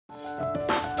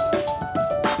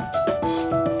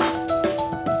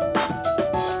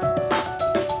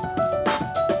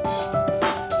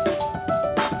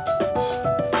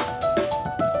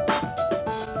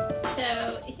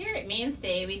Main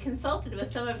Stay, we consulted with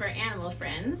some of our animal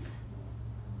friends,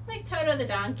 like Toto the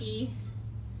donkey,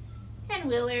 and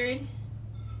Willard,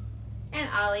 and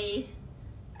Ollie,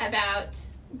 about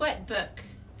what book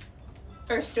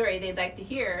or story they'd like to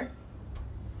hear.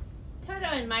 Toto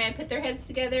and Maya put their heads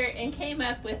together and came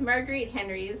up with Marguerite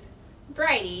Henry's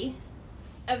Brighty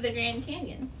of the Grand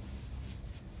Canyon.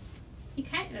 He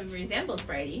kind of resembles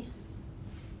Brighty.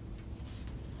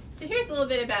 So here's a little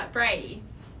bit about Brighty.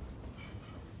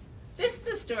 This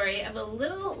is a story of a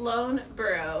little lone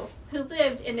burro who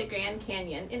lived in the Grand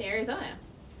Canyon in Arizona.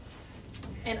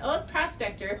 An old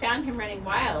prospector found him running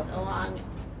wild along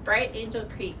Bright Angel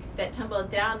Creek that tumbled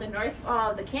down the north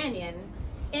wall of the canyon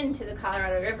into the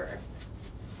Colorado River.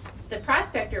 The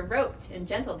prospector roped and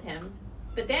gentled him,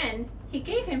 but then he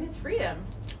gave him his freedom.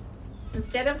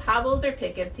 Instead of hobbles or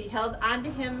pickets, he held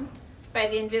onto him by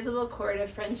the invisible cord of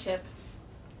friendship.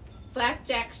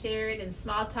 Blackjack shared in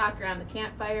small talk around the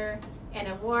campfire, and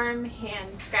a warm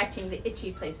hand scratching the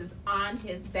itchy places on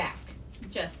his back,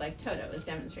 just like Toto was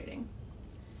demonstrating.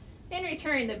 In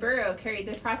return, the burro carried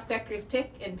the prospector's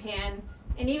pick and pan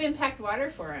and even packed water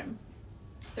for him.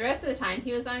 The rest of the time,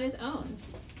 he was on his own.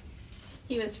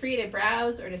 He was free to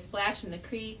browse or to splash in the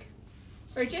creek,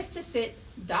 or just to sit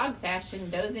dog fashion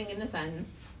dozing in the sun.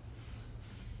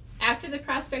 After the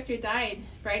prospector died,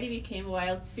 Brighty became a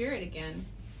wild spirit again.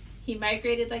 He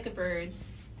migrated like a bird.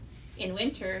 In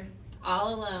winter,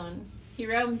 all alone, he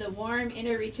roamed the warm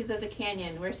inner reaches of the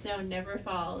canyon where snow never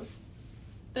falls.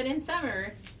 But in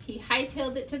summer, he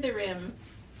hightailed it to the rim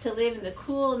to live in the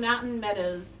cool mountain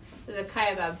meadows of the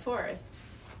Kaibab forest.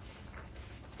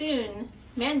 Soon,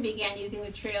 men began using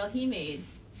the trail he made,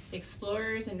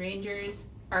 explorers and rangers,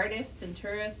 artists and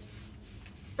tourists.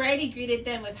 Brighty greeted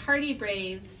them with hearty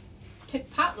brays, took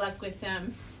potluck with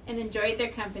them, and enjoyed their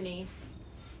company.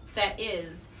 That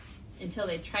is, until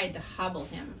they tried to hobble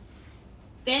him.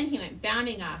 Then he went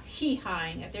bounding off,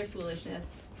 hee-hawing at their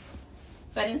foolishness.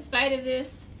 But in spite of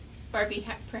this, or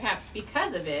perhaps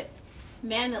because of it,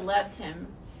 men loved him,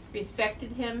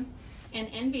 respected him, and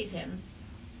envied him.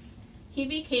 He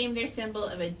became their symbol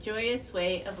of a joyous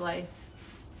way of life.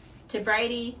 To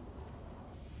Brighty,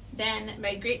 then,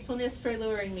 my gratefulness for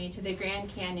luring me to the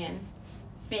Grand Canyon.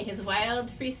 May his wild,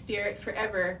 free spirit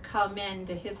forever call men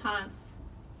to his haunts.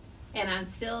 And on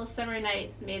still summer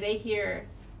nights may they hear,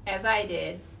 as I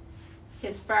did,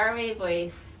 his faraway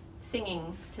voice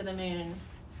singing to the moon.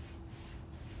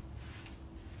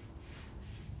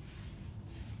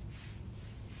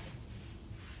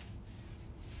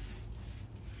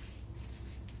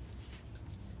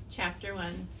 Chapter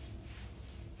 1.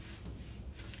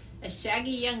 A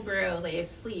shaggy young burro lay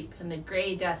asleep in the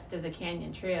gray dust of the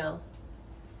canyon trail.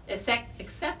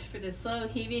 Except for the slow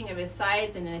heaving of his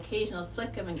sides and an occasional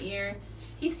flick of an ear,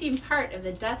 he seemed part of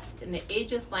the dust and the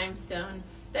ageless limestone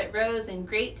that rose in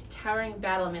great towering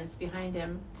battlements behind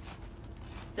him.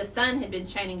 The sun had been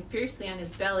shining fiercely on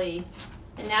his belly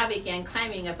and now began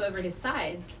climbing up over his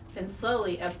sides, then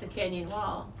slowly up the canyon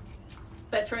wall.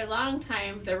 But for a long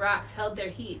time the rocks held their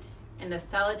heat and the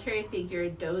solitary figure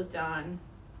dozed on.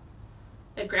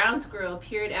 A ground squirrel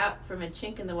peered out from a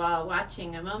chink in the wall,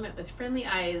 watching a moment with friendly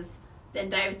eyes, then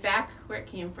dived back where it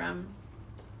came from.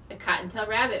 A cottontail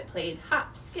rabbit played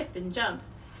hop, skip, and jump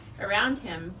around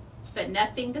him, but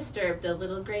nothing disturbed the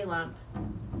little gray lump,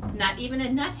 not even a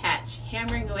nuthatch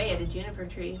hammering away at a juniper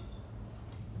tree.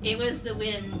 It was the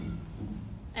wind,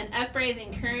 an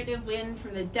uprising current of wind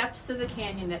from the depths of the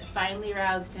canyon that finally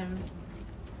roused him.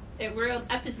 It whirled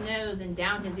up his nose and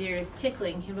down his ears,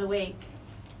 tickling him awake.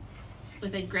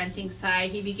 With a grunting sigh,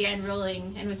 he began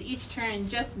rolling, and with each turn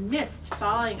just missed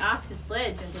falling off his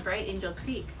sledge into Bright Angel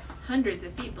Creek, hundreds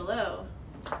of feet below.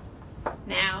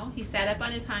 Now he sat up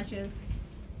on his haunches,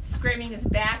 scraping his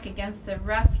back against the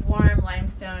rough, warm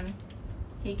limestone.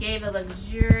 He gave a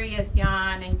luxurious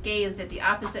yawn and gazed at the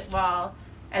opposite wall,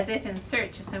 as if in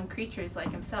search of some creatures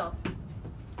like himself.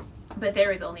 But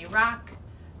there was only rock,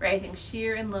 rising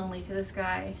sheer and lonely to the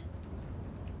sky.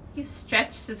 He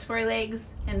stretched his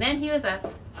forelegs, and then he was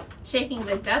up, shaking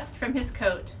the dust from his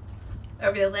coat.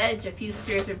 Over the ledge, a few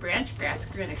spears of branch grass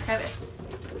grew in a crevice.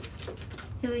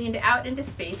 He leaned out into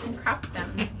space and cropped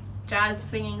them, jaws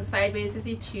swinging sideways as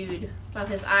he chewed, while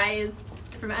his eyes,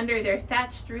 from under their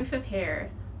thatched roof of hair,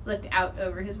 looked out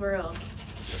over his world.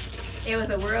 It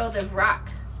was a world of rock,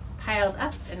 piled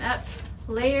up and up,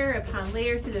 layer upon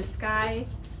layer to the sky,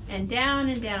 and down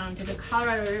to the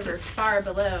Colorado River far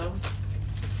below.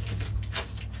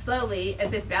 Slowly,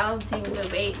 as if balancing the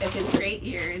weight of his great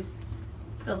ears,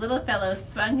 the little fellow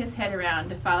swung his head around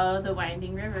to follow the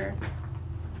winding river,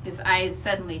 his eyes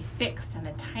suddenly fixed on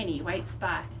a tiny white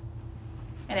spot.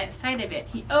 And at sight of it,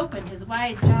 he opened his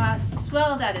wide jaw,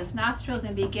 swelled out his nostrils,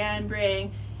 and began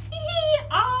braying,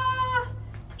 "Ee-ah!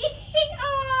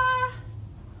 Ee-ah!"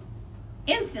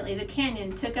 Instantly, the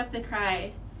canyon took up the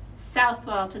cry. South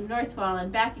wall to north wall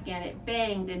and back again, it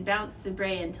banged and bounced the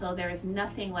bray until there was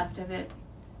nothing left of it.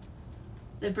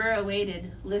 The burro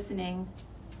waited, listening.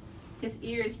 His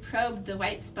ears probed the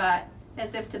white spot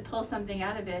as if to pull something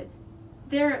out of it.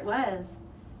 There it was,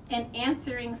 an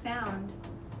answering sound.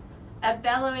 A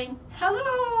bellowing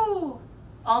hello,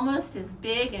 almost as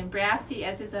big and brassy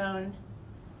as his own.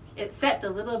 It set the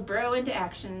little burro into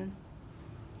action.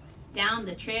 Down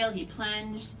the trail he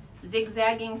plunged,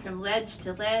 zigzagging from ledge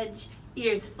to ledge,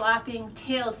 ears flopping,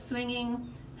 tail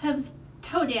swinging, hooves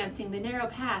toe dancing the narrow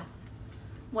path.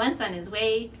 Once on his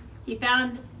way, he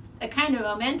found a kind of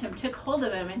momentum took hold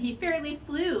of him, and he fairly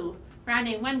flew,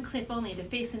 rounding one cliff only to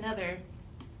face another.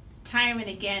 Time and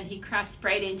again he crossed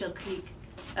Bright Angel Creek,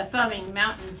 a foaming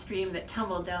mountain stream that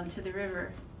tumbled down to the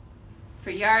river. For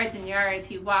yards and yards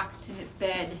he walked in its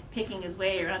bed, picking his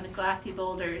way around the glossy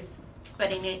boulders,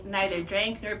 but he neither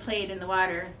drank nor played in the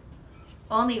water.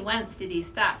 Only once did he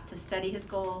stop to study his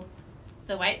goal.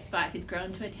 The white spot had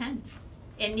grown to a tent,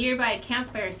 and nearby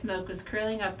campfire smoke was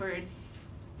curling upward.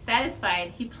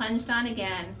 Satisfied, he plunged on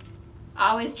again,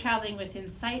 always traveling within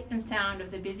sight and sound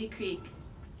of the busy creek.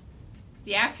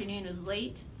 The afternoon was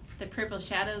late. The purple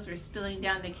shadows were spilling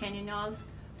down the canyon walls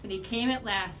when he came at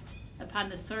last upon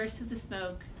the source of the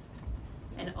smoke.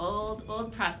 An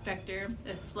old prospector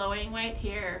with flowing white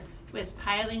hair was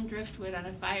piling driftwood on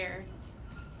a fire,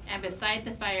 and beside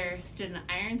the fire stood an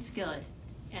iron skillet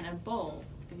and a bowl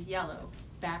of yellow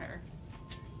batter.